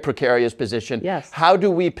very precarious position. Yes. How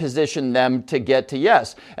do we position them to get to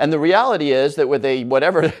yes? And the reality is that with a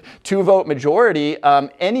whatever two-vote majority,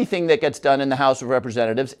 anything that gets done in the House of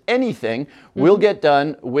Representatives, anything, will get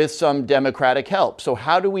done with some Democratic help. So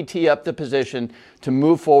how do we tee up the position to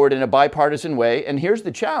move forward in a bipartisan way? And here's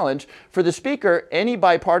the challenge for the speaker: any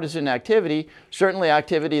bipartisan activity, certainly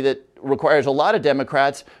activity that requires a lot of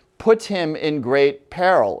Democrats, puts him in great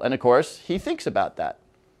peril. And of course, he thinks about that.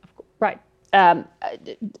 Right.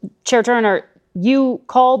 Chair Turner, you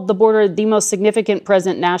called the border the most significant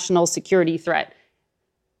present national security threat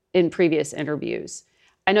in previous interviews.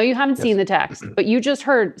 I know you haven't seen the text, but you just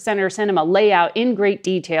heard Senator Sinema lay out in great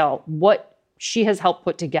detail what she has helped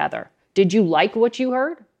put together. Did you like what you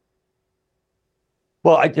heard?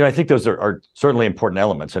 Well, I think those are certainly important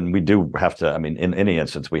elements, and we do have to, in any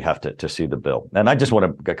instance, we have to see the bill. And I just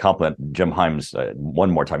want to compliment Jim Himes one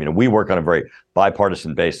more time. We work on a very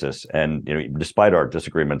bipartisan basis, and despite our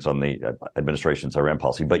disagreements on the administration's Iran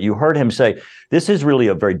policy, but you heard him say this is really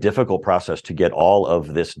a very difficult process to get all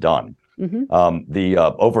of this done. The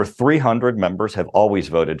over 300 members have always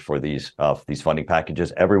voted for these funding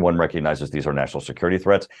packages. Everyone recognizes these are national security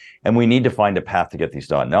threats, and we need to find a path to get these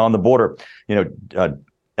done. Now, on the border,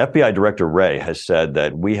 FBI Director Wray has said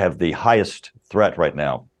that we have the highest threat right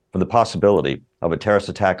now for the possibility of a terrorist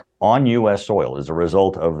attack on U.S. soil as a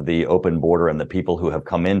result of the open border and the people who have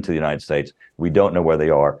come into the United States. We don't know where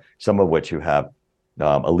they are, some of which who have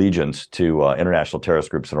allegiance to international terrorist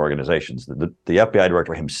groups and organizations. The FBI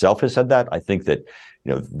director himself has said that. I think that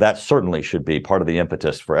that certainly should be part of the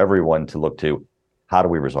impetus for everyone to look to how do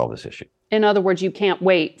we resolve this issue. In other words, you can't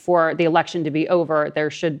wait for the election to be over. There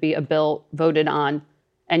should be a bill voted on,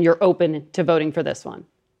 and you're open to voting for this one.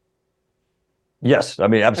 Yes, I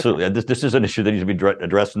mean, absolutely. This is an issue that needs to be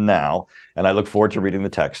addressed now, and I look forward to reading the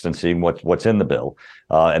text and seeing what's in the bill.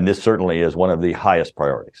 And this certainly is one of the highest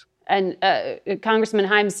priorities. And Congressman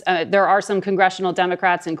Himes, there are some congressional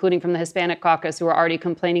Democrats, including from the Hispanic caucus, who are already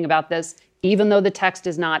complaining about this, even though the text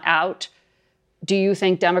is not out. Do you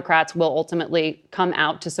think Democrats will ultimately come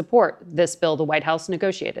out to support this bill the White House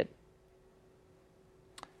negotiated?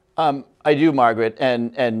 I do, Margaret,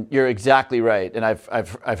 and you're exactly right. And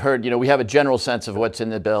I've heard, we have a general sense of what's in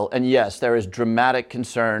the bill. And yes, there is dramatic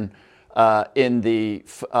concern in the,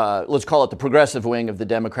 let's call it the progressive wing of the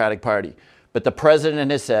Democratic Party. But the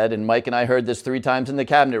president has said, and Mike and I heard this 3 times in the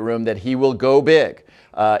cabinet room, that he will go big.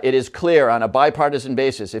 It is clear on a bipartisan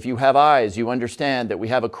basis. If you have eyes, you understand that we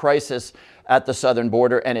have a crisis at the southern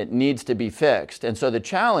border and it needs to be fixed. And so the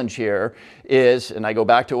challenge here is, and I go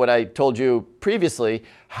back to what I told you previously,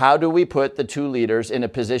 how do we put the two leaders in a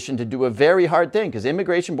position to do a very hard thing? Because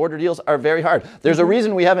immigration border deals are very hard. There's a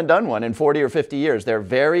reason we haven't done one in 40 or 50 years. They're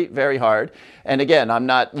very, very hard. And again, I'm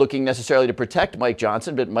not looking necessarily to protect Mike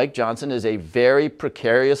Johnson, but Mike Johnson is a very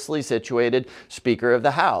precariously situated Speaker of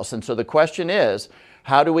the House. And so the question is,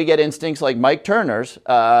 how do we get instincts like Mike Turner's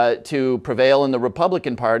to prevail in the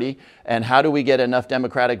Republican Party? And how do we get enough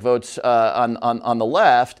Democratic votes on the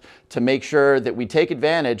left to make sure that we take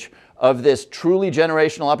advantage of this truly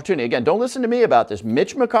generational opportunity? Again, don't listen to me about this.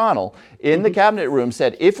 Mitch McConnell in the cabinet room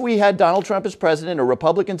said, if we had Donald Trump as president, a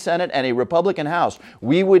Republican Senate, and a Republican House,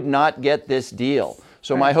 we would not get this deal.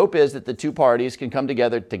 So my hope is that the two parties can come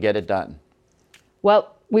together to get it done.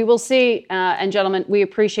 Well, we will see. And gentlemen, we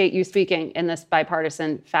appreciate you speaking in this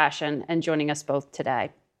bipartisan fashion and joining us both today.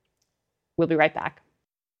 We'll be right back.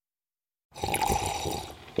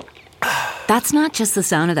 That's not just the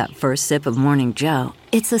sound of that first sip of Morning Joe.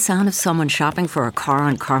 It's the sound of someone shopping for a car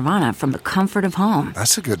on Carvana from the comfort of home.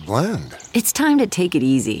 That's a good blend. It's time to take it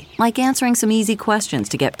easy, like answering some easy questions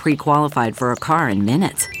to get pre-qualified for a car in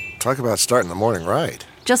minutes. Talk about starting the morning right.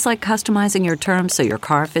 Just like customizing your terms so your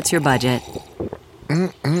car fits your budget.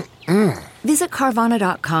 Visit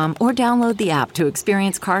Carvana.com or download the app to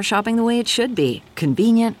experience car shopping the way it should be.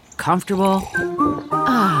 Convenient, comfortable.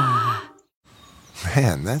 Ah.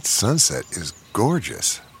 Man, that sunset is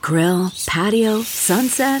gorgeous. Grill, patio,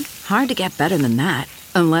 sunset. Hard to get better than that.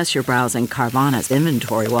 Unless you're browsing Carvana's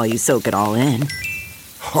inventory while you soak it all in.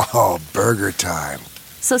 Oh, burger time.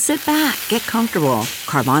 So sit back, get comfortable.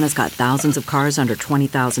 Carvana's got thousands of cars under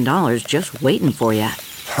 $20,000 just waiting for you.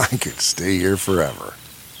 I could stay here forever.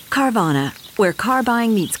 Carvana, where car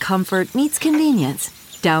buying meets comfort, meets convenience.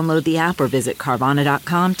 Download the app or visit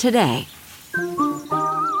Carvana.com today.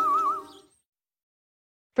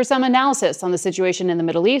 For some analysis on the situation in the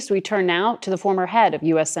Middle East, we turn now to the former head of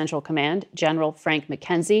U.S. Central Command, General Frank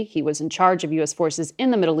McKenzie. He was in charge of U.S. forces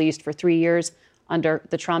in the Middle East for 3 years under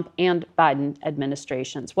the Trump and Biden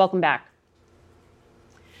administrations. Welcome back.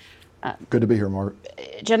 Good to be here,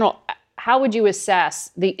 Margaret. General, how would you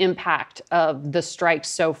assess the impact of the strikes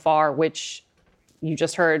so far, which you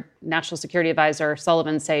just heard National Security Advisor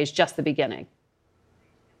Sullivan say is just the beginning?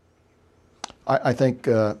 I think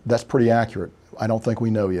that's pretty accurate. I don't think we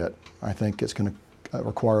know yet. I think it's going to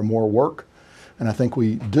require more work. And I think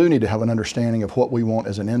we do need to have an understanding of what we want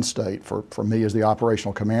as an end state. For me as the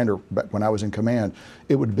operational commander, back when I was in command,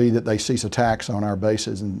 it would be that they cease attacks on our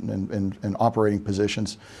bases and operating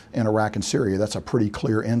positions in Iraq and Syria. That's a pretty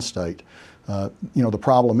clear end state. The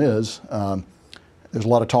problem is there's a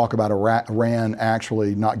lot of talk about Iran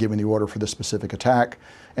actually not giving the order for this specific attack.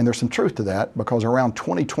 And there's some truth to that, because around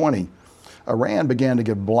 2020, Iran began to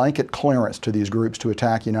give blanket clearance to these groups to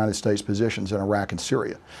attack United States positions in Iraq and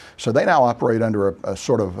Syria. So they now operate under a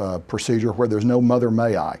sort of procedure where there's no mother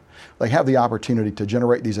may I. They have the opportunity to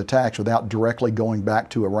generate these attacks without directly going back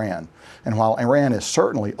to Iran. And while Iran is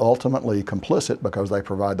certainly ultimately complicit because they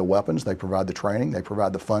provide the weapons, they provide the training, they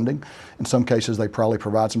provide the funding, in some cases they probably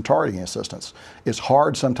provide some targeting assistance, it's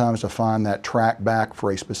hard sometimes to find that track back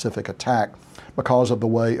for a specific attack because of the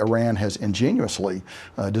way Iran has ingeniously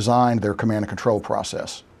designed their command and control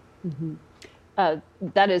process. Mm-hmm.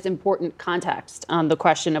 That is important context on the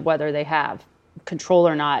question of whether they have control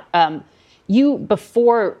or not.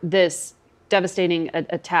 Before this devastating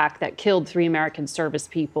attack that killed 3 American service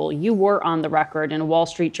people, you were on the record in a Wall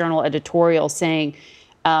Street Journal editorial saying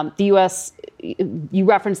the U.S., you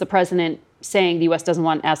referenced the president saying the U.S. doesn't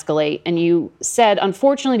want to escalate. And you said,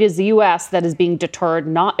 unfortunately, it is the U.S. that is being deterred,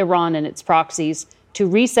 not Iran and its proxies. To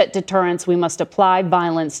reset deterrence, we must apply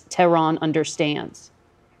violence. Tehran understands.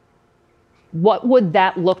 What would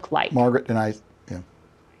that look like? Margaret,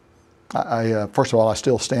 First of all, I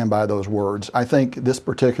still stand by those words. I think this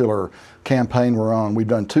particular campaign we're on, we've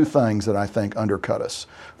done two things that I think undercut us.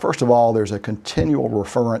 First of all, there's a continual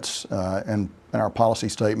reference in our policy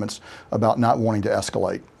statements about not wanting to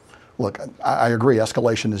escalate. Look, I agree,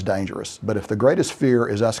 escalation is dangerous, but if the greatest fear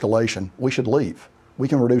is escalation, we should leave. We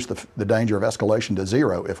can reduce the danger of escalation to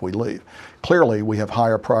zero if we leave. Clearly, we have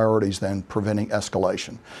higher priorities than preventing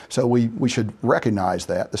escalation. So we should recognize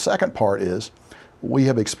that. The second part is we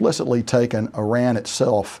have explicitly taken Iran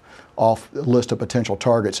itself off the list of potential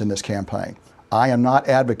targets in this campaign. I am not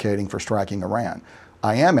advocating for striking Iran.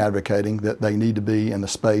 I am advocating that they need to be in the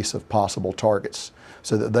space of possible targets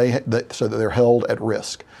so that they're held at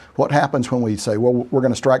risk. What happens when we say, well, we're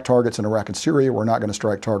going to strike targets in Iraq and Syria, we're not going to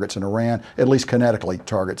strike targets in Iran, at least kinetically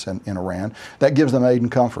targets in Iran? That gives them aid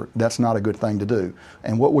and comfort. That's not a good thing to do.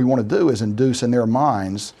 And what we want to do is induce in their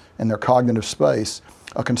minds, in their cognitive space,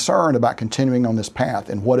 a concern about continuing on this path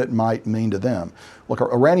and what it might mean to them. Look,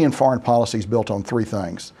 Iranian foreign policy is built on three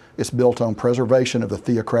things. It's built on preservation of the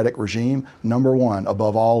theocratic regime, number one,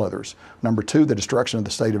 above all others. Number two, the destruction of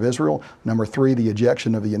the state of Israel. Number three, the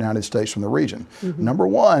ejection of the United States from the region. Mm-hmm. Number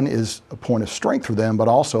one is a point of strength for them, but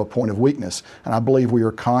also a point of weakness. And I believe we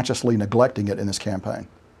are consciously neglecting it in this campaign.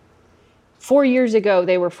 4 years ago,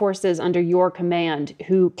 they were forces under your command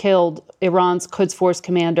who killed Iran's Quds Force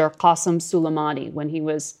commander Qasem Soleimani when he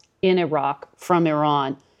was in Iraq from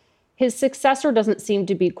Iran. His successor doesn't seem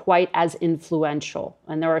to be quite as influential,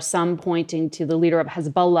 and there are some pointing to the leader of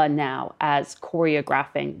Hezbollah now as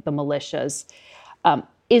choreographing the militias.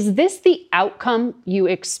 Is this the outcome you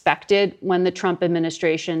expected when the Trump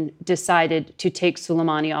administration decided to take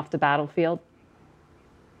Soleimani off the battlefield?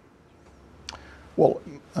 Well,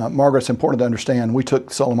 Margaret, it's important to understand we took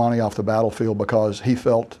Soleimani off the battlefield because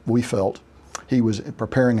we felt he was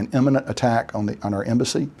preparing an imminent attack on our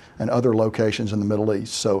embassy and other locations in the Middle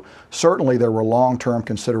East. So certainly there were long-term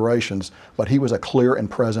considerations, but he was a clear and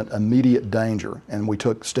present immediate danger, and we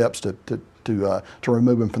took steps to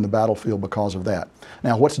remove him from the battlefield because of that.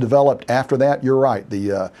 Now, what's developed after that? You're right.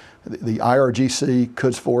 The IRGC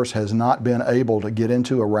Quds Force has not been able to get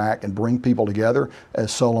into Iraq and bring people together as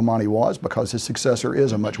Soleimani was, because his successor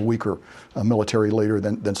is a much weaker military leader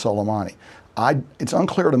than Soleimani. It's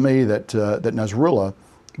unclear to me that Nasrallah,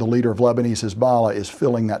 the leader of Lebanese Hezbollah, is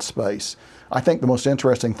filling that space. I think the most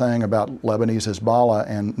interesting thing about Lebanese Hezbollah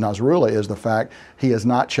and Nasrallah is the fact he has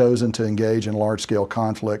not chosen to engage in large-scale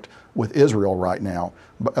conflict with Israel right now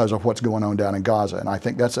because of what's going on down in Gaza. And I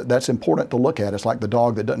think that's important to look at. It's like the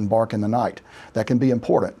dog that doesn't bark in the night. That can be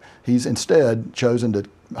important. He's instead chosen to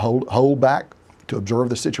hold back, to observe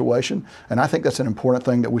the situation, and I think that's an important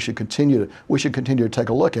thing that we should continue to take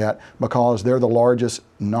a look at, because they're the largest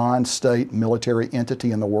non-state military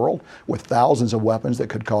entity in the world with thousands of weapons that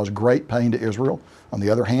could cause great pain to Israel. On the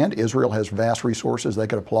other hand, Israel has vast resources they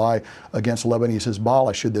could apply against Lebanese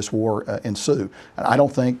Hezbollah should this war ensue. And I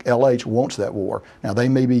don't think LH wants that war. Now, they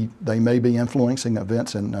may be influencing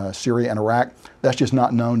events in Syria and Iraq. That's just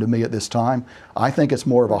not known to me at this time. I think it's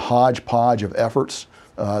more of a hodgepodge of efforts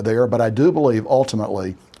there, but I do believe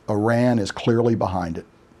ultimately Iran is clearly behind it.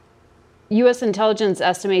 U.S. intelligence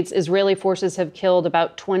estimates Israeli forces have killed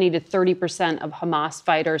about 20 to 30% of Hamas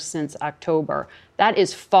fighters since October. That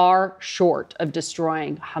is far short of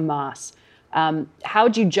destroying Hamas. How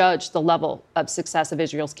do you judge the level of success of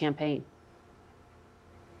Israel's campaign?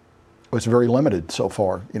 It's very limited so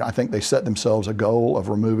far. I think they set themselves a goal of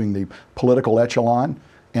removing the political echelon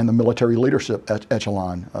and the military leadership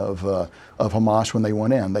echelon of Hamas when they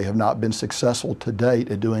went in. They have not been successful to date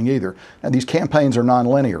at doing either. And these campaigns are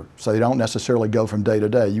nonlinear, so they don't necessarily go from day to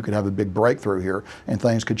day. You could have a big breakthrough here, and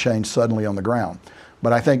things could change suddenly on the ground.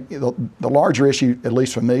 But I think the larger issue, at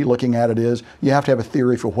least for me, looking at it, is you have to have a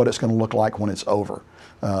theory for what it's going to look like when it's over.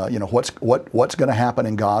 What's going to happen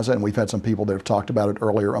in Gaza, and we've had some people that have talked about it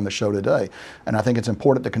earlier on the show today. And I think it's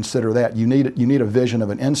important to consider that. You need a vision of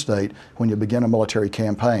an end state when you begin a military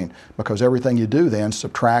campaign, because everything you do then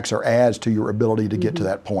subtracts or adds to your ability to get to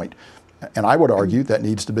that point. And I would argue that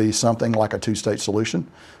needs to be something like a two-state solution.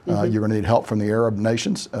 You're going to need help from the Arab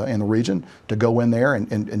nations in the region to go in there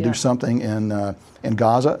and do something in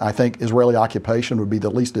Gaza. I think Israeli occupation would be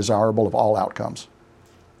the least desirable of all outcomes.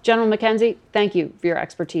 General McKenzie, thank you for your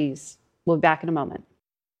expertise. We'll be back in a moment.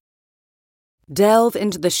 Delve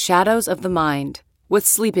into the shadows of the mind with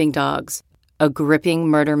Sleeping Dogs, a gripping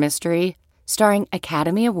murder mystery starring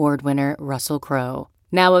Academy Award winner Russell Crowe.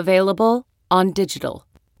 Now available on digital.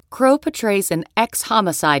 Crowe portrays an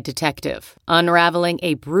ex-homicide detective unraveling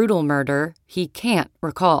a brutal murder he can't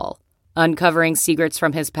recall. Uncovering secrets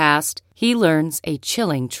from his past, he learns a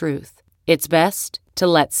chilling truth. It's best to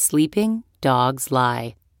let sleeping dogs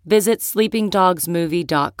lie. Visit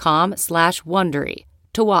sleepingdogsmovie.com/Wondery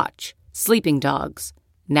to watch Sleeping Dogs,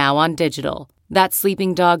 now on digital. That's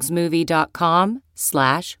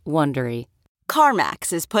sleepingdogsmovie.com/Wondery.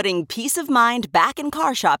 CarMax is putting peace of mind back in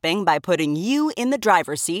car shopping by putting you in the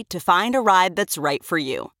driver's seat to find a ride that's right for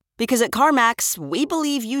you. Because at CarMax, we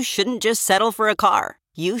believe you shouldn't just settle for a car.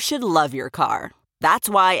 You should love your car. That's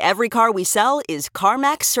why every car we sell is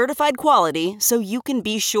CarMax certified quality, so you can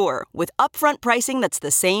be sure with upfront pricing that's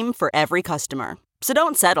the same for every customer. So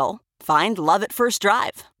don't settle. Find love at first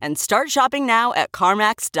drive and start shopping now at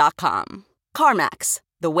CarMax.com. CarMax,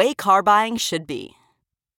 the way car buying should be.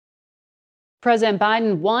 President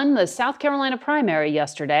Biden won the South Carolina primary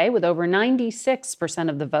yesterday with over 96%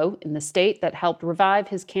 of the vote in the state that helped revive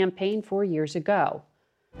his campaign 4 years ago.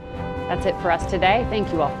 That's it for us today.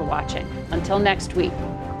 Thank you all for watching. Until next week.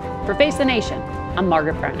 For Face the Nation, I'm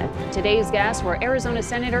Margaret Brennan. Today's guests were Arizona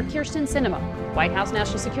Senator Kyrsten Sinema, White House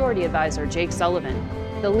National Security Advisor Jake Sullivan,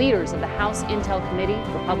 the leaders of the House Intel Committee,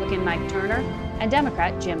 Republican Mike Turner, and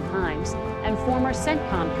Democrat Jim Himes, and former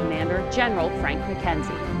CENTCOM Commander General Frank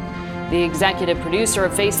McKenzie. The executive producer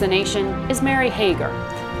of Face the Nation is Mary Hager.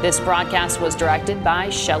 This broadcast was directed by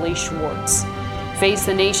Shelley Schwartz. Face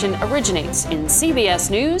the Nation originates in CBS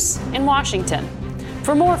News in Washington.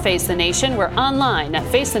 For more Face the Nation, we're online at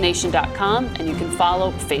facethenation.com, and you can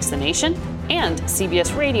follow Face the Nation and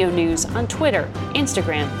CBS Radio News on Twitter,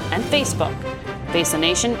 Instagram, and Facebook. Face the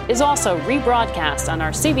Nation is also rebroadcast on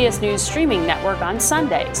our CBS News streaming network on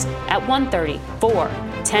Sundays at 1:30, 4,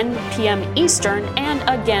 10 p.m. Eastern, and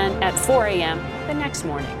again at 4 a.m. the next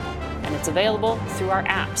morning. And it's available through our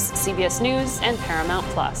apps, CBS News and Paramount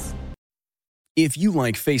Plus. If you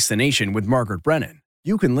like Face the Nation with Margaret Brennan,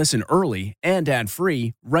 you can listen early and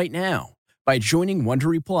ad-free right now by joining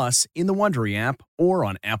Wondery Plus in the Wondery app or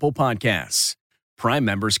on Apple Podcasts. Prime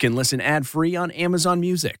members can listen ad-free on Amazon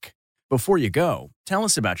Music. Before you go, tell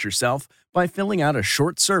us about yourself by filling out a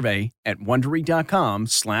short survey at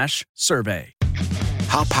Wondery.com/survey.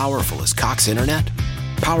 How powerful is Cox Internet?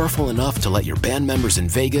 Powerful enough to let your band members in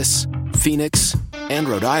Vegas, Phoenix, and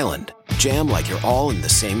Rhode Island jam like you're all in the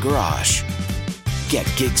same garage. Get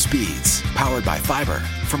gig speeds powered by fiber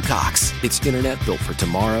from Cox. It's internet built for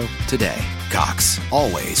tomorrow, today. Cox,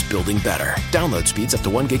 always building better. Download speeds up to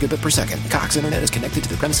 1 gigabit per second. Cox Internet is connected to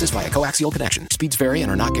the premises via coaxial connection. Speeds vary and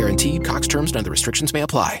are not guaranteed. Cox terms and other restrictions may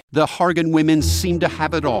apply. The Hargan women seem to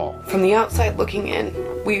have it all. From the outside looking in,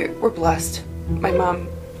 we were blessed. My mom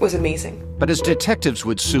was amazing. But as detectives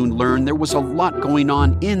would soon learn, there was a lot going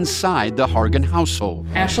on inside the Hargan household.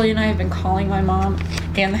 Ashley and I have been calling my mom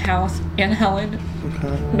and the house and Helen.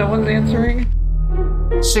 Okay. No one's answering.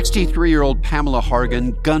 63-year-old Pamela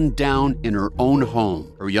Hargan gunned down in her own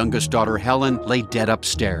home. Her youngest daughter, Helen, lay dead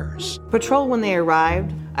upstairs. Patrol, when they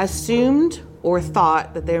arrived, assumed or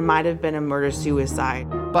thought that there might have been a murder-suicide.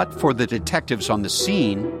 But for the detectives on the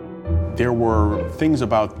scene, there were things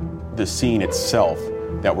about the scene itself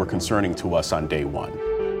that were concerning to us on day one.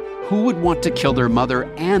 Who would want to kill their mother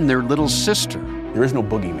and their little sister? There is no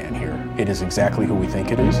boogeyman here. It is exactly who we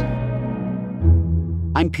think it is.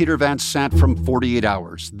 I'm Peter Van Sant from 48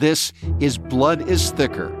 Hours. This is Blood is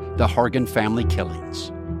Thicker, the Hargan Family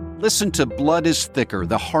Killings. Listen to Blood is Thicker,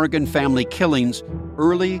 the Hargan Family Killings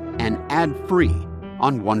early and ad-free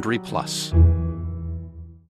on Wondery Plus.